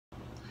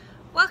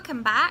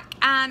welcome back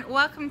and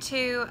welcome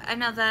to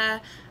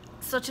another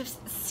sort of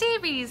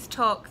series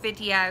talk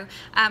video.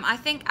 I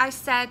think I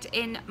said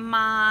in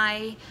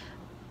my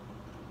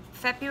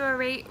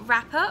February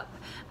wrap-up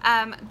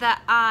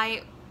that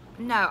I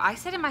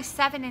said in my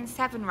 7 in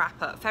 7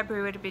 wrap-up,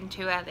 February would have been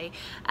too early,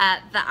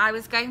 that I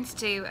was going to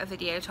do a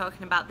video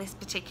talking about this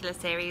particular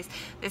series,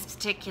 this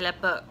particular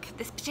book,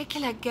 this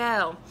particular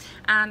girl.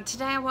 And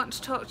today I want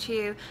to talk to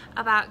you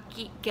about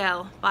Geek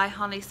Girl by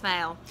Holly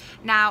Smale.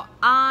 Now,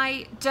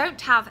 I don't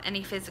have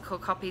any physical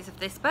copies of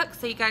this book,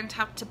 so you're going to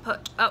have to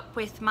put up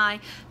with my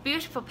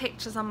beautiful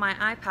pictures on my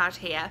iPad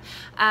here.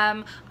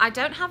 I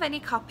don't have any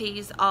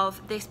copies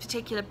of this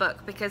particular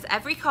book because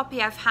every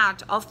copy I've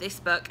had of this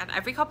book and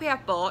every copy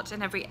I've bought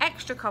and every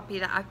extra copy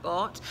that I've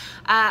bought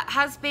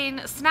has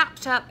been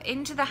snapped up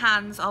into the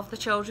hands of the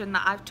children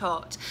that I've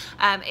taught.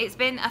 It's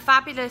been a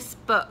fabulous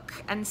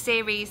book and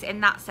series in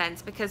that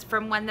sense, because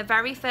from when the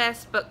very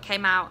first book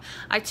came out,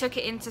 I took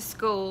it into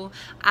school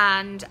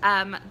and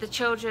the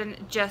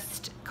children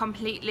just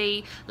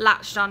completely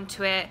latched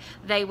onto it.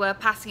 They were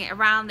passing it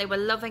around, they were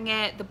loving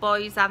it, the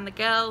boys and the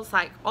girls,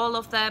 like all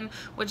of them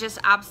were just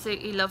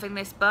absolutely loving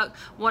this book.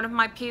 One of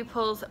my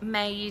pupils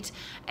made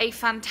a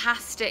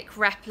fantastic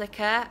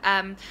replica.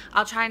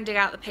 I'll try and dig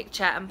out the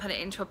picture and put it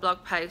into a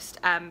blog post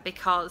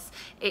because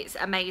it's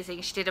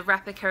amazing. She did a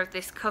replica of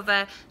this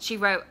cover, she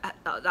wrote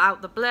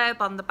out the blurb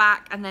on the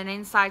back, and then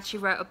inside she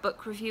wrote a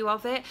book review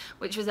of it,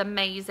 which was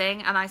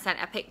amazing, and I sent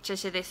a picture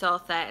to this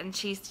author and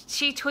she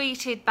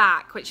tweeted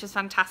back, which was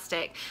fantastic.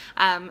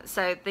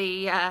 So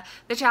the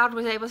child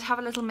was able to have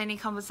a little mini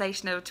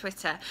conversation over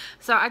Twitter.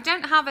 So I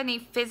don't have any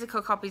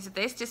physical copies of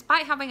this,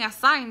 despite having a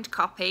signed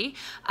copy,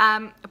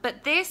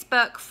 but this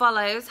book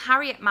follows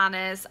Harriet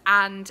Manners,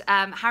 and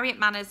Harriet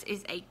Manners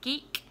is a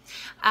geek.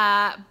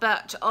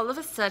 But all of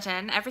a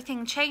sudden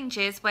everything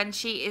changes when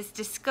she is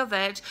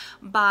discovered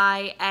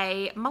by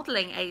a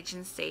modelling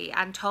agency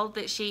and told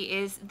that she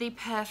is the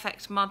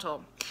perfect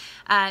model.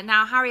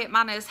 Now Harriet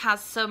Manners has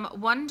some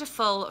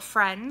wonderful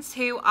friends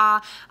who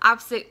are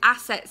absolute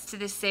assets to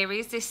this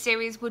series. This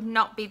series would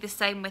not be the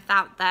same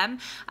without them.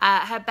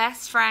 Her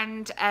best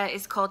friend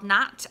is called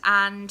Nat,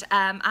 and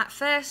at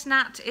first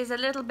Nat is a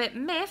little bit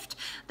miffed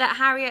that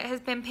Harriet has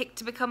been picked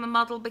to become a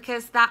model,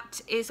 because that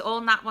is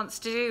all Nat wants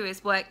to do,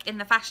 is work in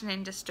the fashion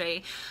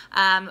industry.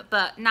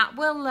 But Nat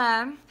will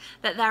learn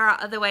that there are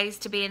other ways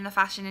to be in the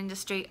fashion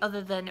industry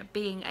other than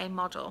being a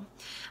model.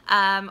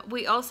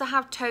 We also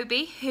have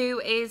Toby, who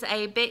is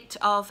a bit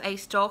of a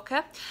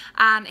stalker,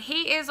 and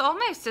he is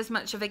almost as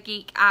much of a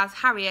geek as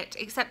Harriet,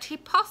 except he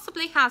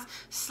possibly has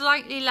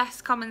slightly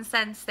less common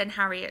sense than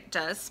Harriet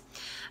does.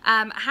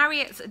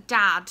 Harriet's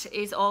dad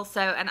is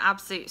also an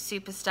absolute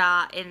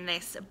superstar in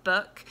this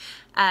book,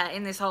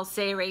 in this whole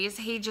series.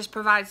 He just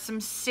provides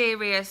some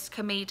serious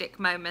comedic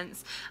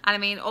moments, and I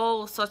mean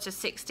all sort of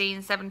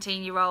 16,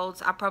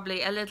 17-year-olds are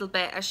probably a little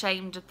bit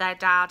ashamed of their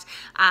dad,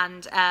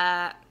 and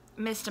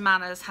Mr.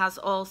 Manners has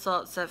all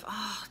sorts of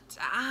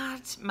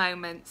dad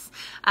moments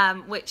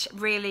which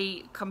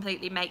really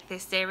completely make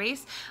this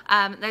series.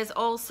 There's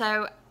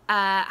also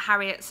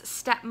Harriet's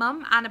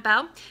stepmom,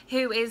 Annabelle,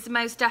 who is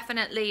most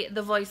definitely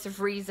the voice of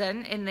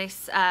reason in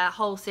this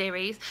whole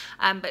series,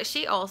 but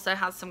she also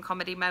has some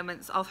comedy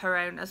moments of her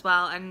own as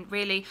well, and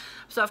really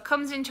sort of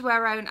comes into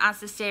her own as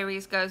the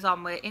series goes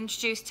on. We're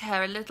introduced to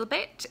her a little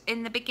bit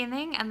in the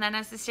beginning, and then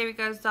as the series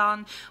goes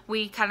on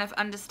we kind of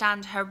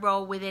understand her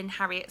role within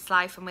Harriet's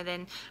life and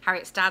within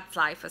Harriet's dad's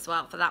life as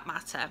well, for that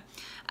matter.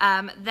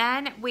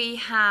 Then we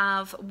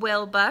have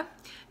Wilbur,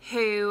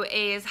 who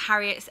is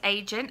Harriet's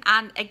agent,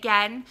 and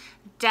again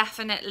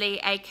definitely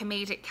a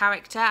comedic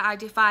character. I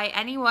defy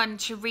anyone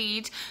to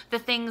read the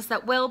things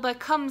that Wilbur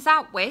comes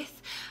out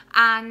with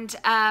and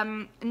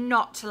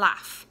not to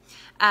laugh.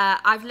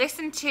 I've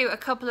listened to a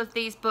couple of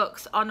these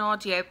books on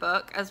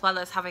audiobook, as well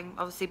as having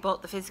obviously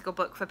bought the physical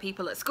book for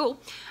people at school,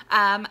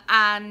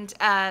 and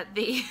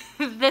the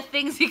the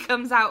things he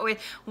comes out with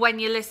when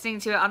you're listening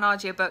to it on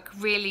audiobook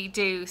really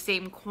do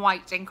seem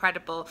quite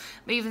incredible,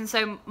 even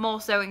more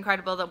so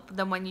incredible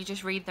than when you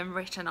just read them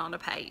written on a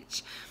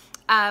page.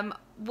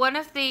 One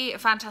of the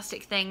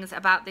fantastic things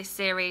about this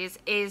series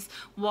is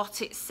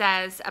what it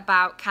says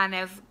about kind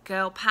of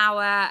girl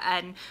power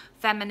and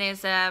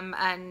feminism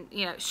and,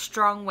 you know,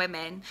 strong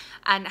women,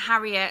 and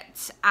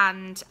Harriet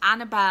and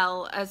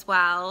Annabelle as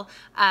well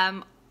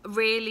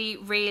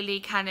really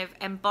kind of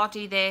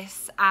embody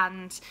this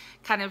and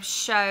kind of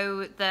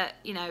show that,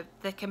 you know,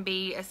 there can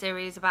be a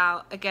series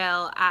about a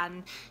girl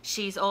and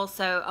she's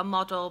also a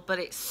model, but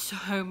it's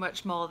so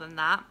much more than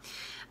that.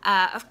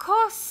 Of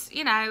course,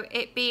 you know,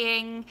 it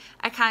being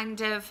a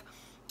kind of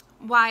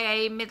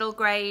YA middle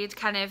grade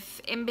kind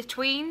of in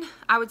between,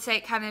 I would say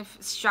it kind of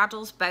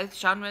straddles both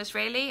genres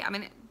really. I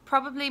mean,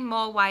 probably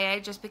more YA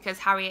just because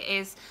Harriet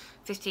is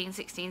 15,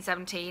 16,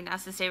 17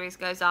 as the series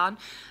goes on.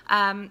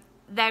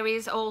 There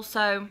is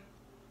also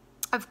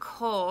of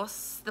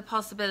course, the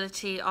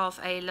possibility of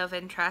a love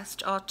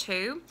interest or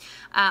two.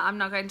 I'm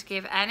not going to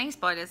give any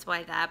spoilers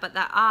away there, but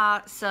there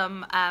are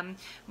some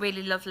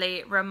really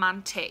lovely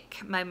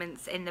romantic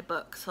moments in the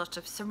book sort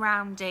of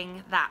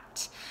surrounding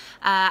that.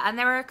 And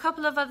there are a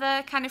couple of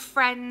other kind of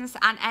friends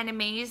and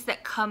enemies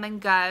that come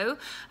and go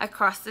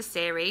across the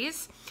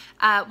series.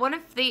 One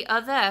of the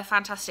other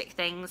fantastic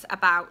things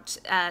about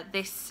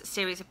this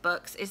series of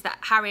books is that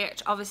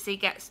Harriet obviously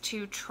gets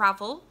to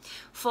travel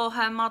for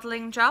her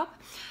modelling job,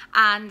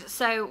 and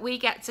so we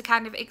get to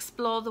kind of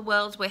explore the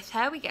world with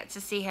her. We get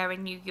to see her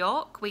in New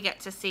York, we get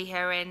to see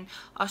her in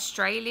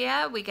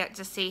Australia, we get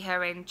to see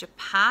her in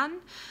Japan,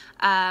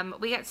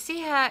 we get to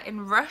see her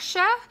in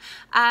Russia,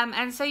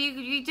 and so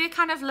you do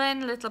kind of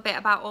learn a little bit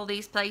about all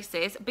these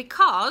places,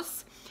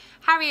 because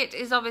Harriet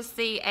is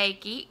obviously a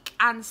geek,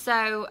 and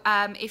so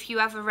if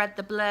you ever read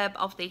the blurb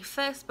of the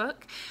first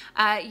book,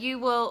 you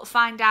will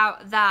find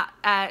out that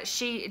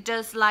she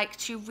does like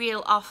to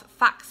reel off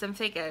facts and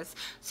figures.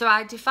 So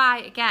I defy,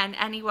 again,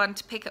 anyone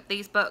to pick up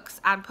these books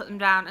and put them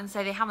down and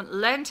say they haven't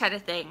learnt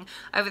anything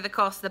over the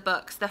course of the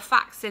books. The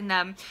facts in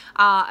them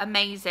are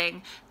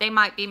amazing. They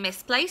might be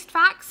misplaced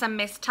facts and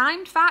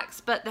mistimed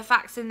facts, but the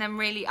facts in them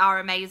really are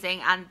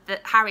amazing, and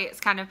Harriet's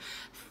kind of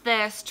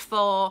thirst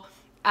for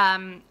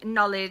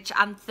knowledge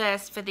and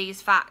thirst for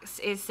these facts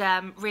is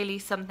really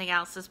something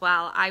else as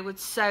well. I would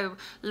so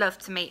love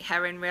to meet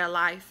her in real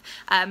life.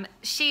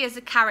 She as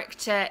a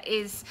character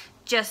is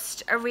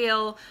just a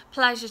real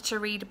pleasure to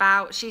read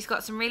about. She's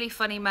got some really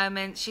funny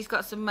moments. She's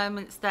got some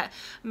moments that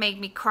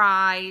made me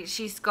cry.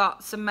 She's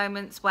got some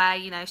moments where,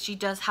 you know, she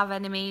does have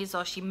enemies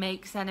or she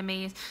makes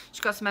enemies.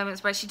 She's got some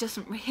moments where she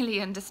doesn't really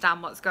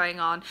understand what's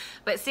going on.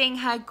 But seeing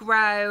her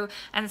grow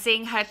and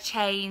seeing her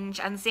change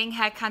and seeing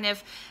her kind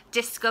of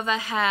discover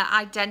her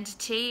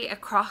identity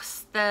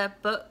across the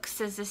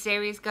books as the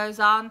series goes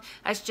on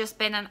has just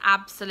been an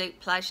absolute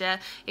pleasure.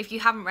 If you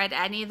haven't read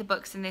any of the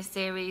books in this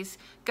series,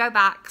 go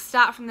back,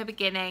 start from the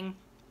beginning.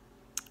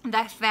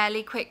 They're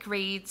fairly quick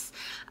reads,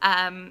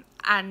 and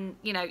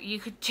you know, you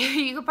could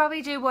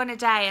probably do one a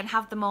day and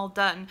have them all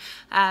done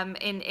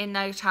in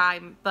no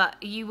time, but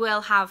you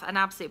will have an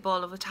absolute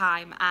ball of a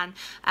time. And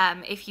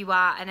if you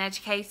are an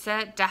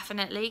educator,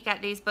 definitely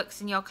get these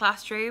books in your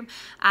classroom,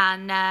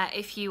 and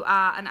if you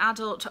are an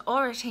adult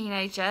or a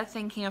teenager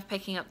thinking of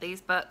picking up these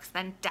books,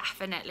 then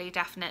definitely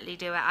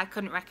do it. I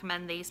couldn't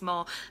recommend these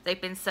more. They've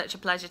been such a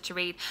pleasure to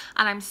read,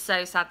 and I'm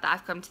so sad that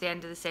I've come to the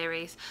end of the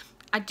series.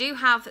 I do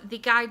have the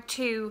guide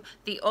to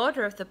the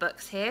order of the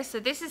books here. So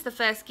this is the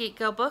first Geek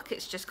Girl book.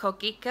 It's just called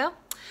Geek Girl.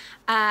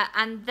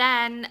 And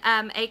then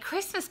a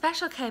Christmas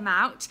special came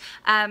out,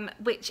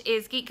 which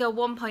is Geek Girl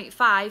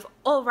 1.5,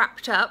 all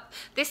wrapped up.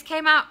 This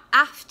came out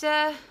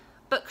after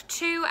book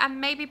 2 and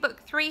maybe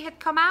book 3 had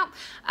come out,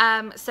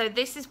 so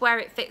this is where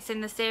it fits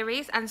in the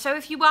series. And so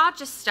if you are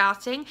just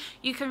starting,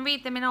 you can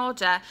read them in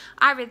order.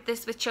 I read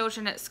this with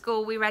children at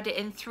school. We read it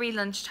in 3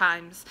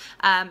 lunchtimes,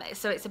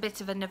 so it's a bit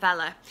of a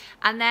novella.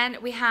 And then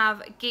we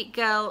have Geek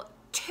Girl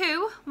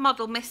 2,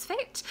 Model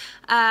Misfit,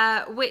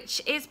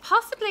 which is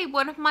possibly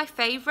one of my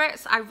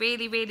favourites. I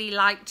really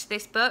liked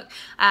this book.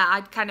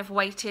 I'd kind of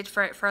waited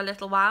for it for a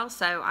little while,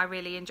 so I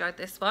really enjoyed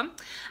this one.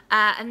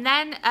 And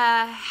then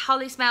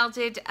Holly Smale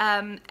did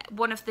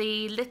one of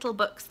the little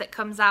books that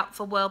comes out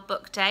for World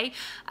Book Day.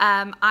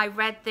 I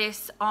read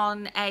this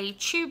on a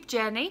tube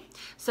journey,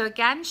 so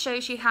again,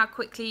 shows you how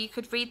quickly you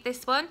could read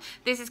this one.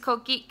 This is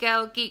called Geek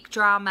Girl Geek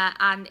Drama,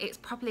 and it's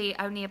probably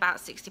only about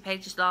 60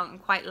 pages long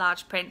and quite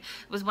large print.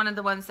 It was one of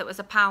the ones that was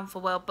 £1 for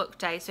World Book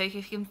Day, so if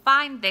you can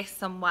find this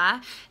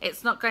somewhere,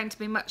 it's not going to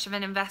be much of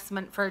an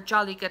investment for a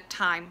jolly good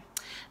time.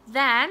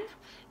 Then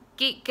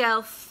Geek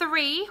Girl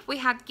 3, we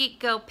had Geek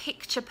Girl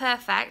Picture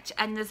Perfect,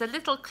 and there's a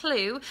little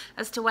clue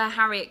as to where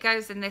Harriet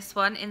goes in this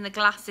one in the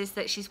glasses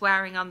that she's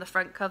wearing on the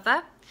front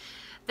cover.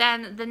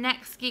 Then the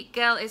next Geek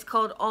Girl is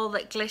called All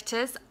That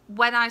Glitters.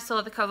 When I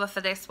saw the cover for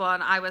this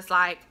one, I was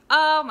like,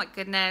 oh my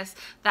goodness,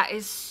 that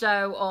is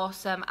so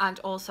awesome, and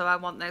also I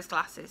want those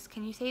glasses.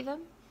 Can you see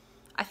them?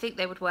 I think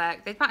they would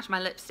work. They'd match my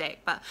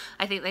lipstick, but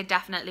I think they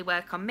definitely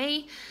work on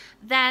me.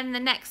 Then the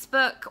next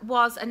book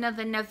was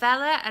another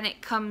novella, and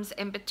it comes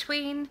in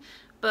between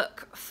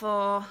book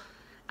 4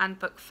 and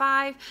book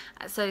 5.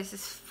 So this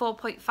is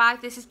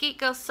 4.5. This is Geek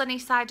Girl Sunny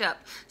Side Up.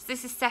 So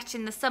this is set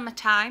in the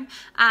summertime,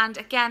 and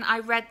again, I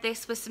read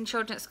this with some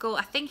children at school,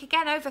 I think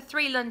again over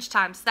 3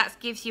 lunchtimes, so that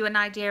gives you an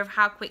idea of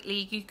how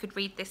quickly you could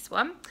read this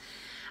one.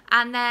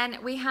 And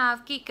then we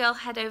have Geek Girl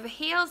Head Over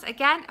Heels.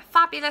 Again,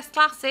 fabulous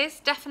glasses.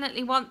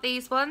 Definitely want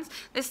these ones.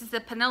 This is the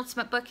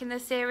penultimate book in the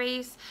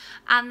series.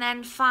 And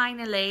then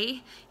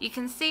finally, you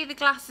can see the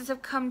glasses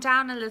have come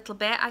down a little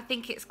bit. I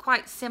think it's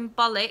quite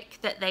symbolic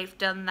that they've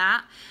done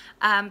that.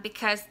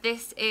 Because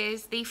this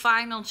is the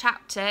final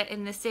chapter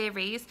in the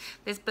series.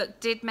 This book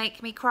did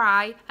make me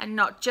cry, and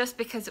not just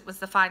because it was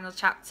the final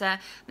chapter.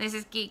 This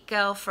is Geek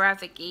Girl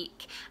Forever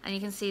Geek, and you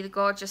can see the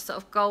gorgeous sort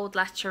of gold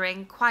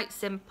lettering, quite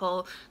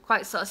simple,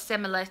 quite sort of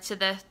similar to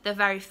the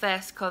very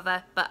first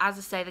cover, but as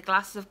I say, the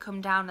glasses have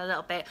come down a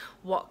little bit.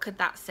 What could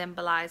that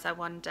symbolise, I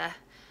wonder?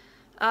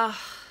 Oh,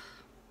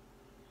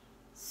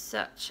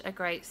 such a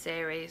great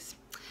series.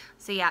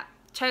 So yeah,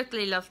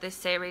 totally love this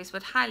series,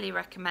 would highly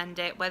recommend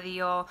it, whether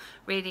you're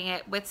reading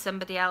it with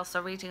somebody else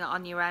or reading it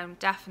on your own.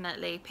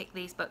 Definitely pick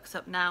these books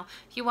up now.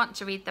 If you want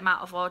to read them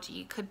out of order,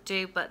 you could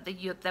do, but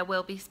there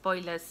will be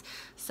spoilers,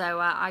 so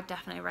I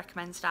definitely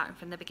recommend starting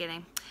from the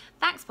beginning.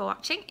 Thanks for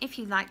watching. If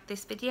you liked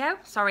this video,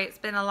 sorry it's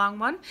been a long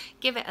one,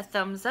 give it a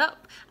thumbs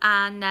up,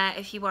 and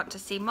if you want to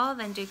see more,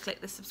 then do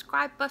click the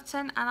subscribe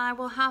button, and I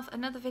will have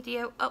another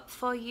video up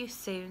for you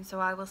soon,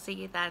 so I will see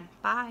you then.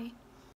 Bye.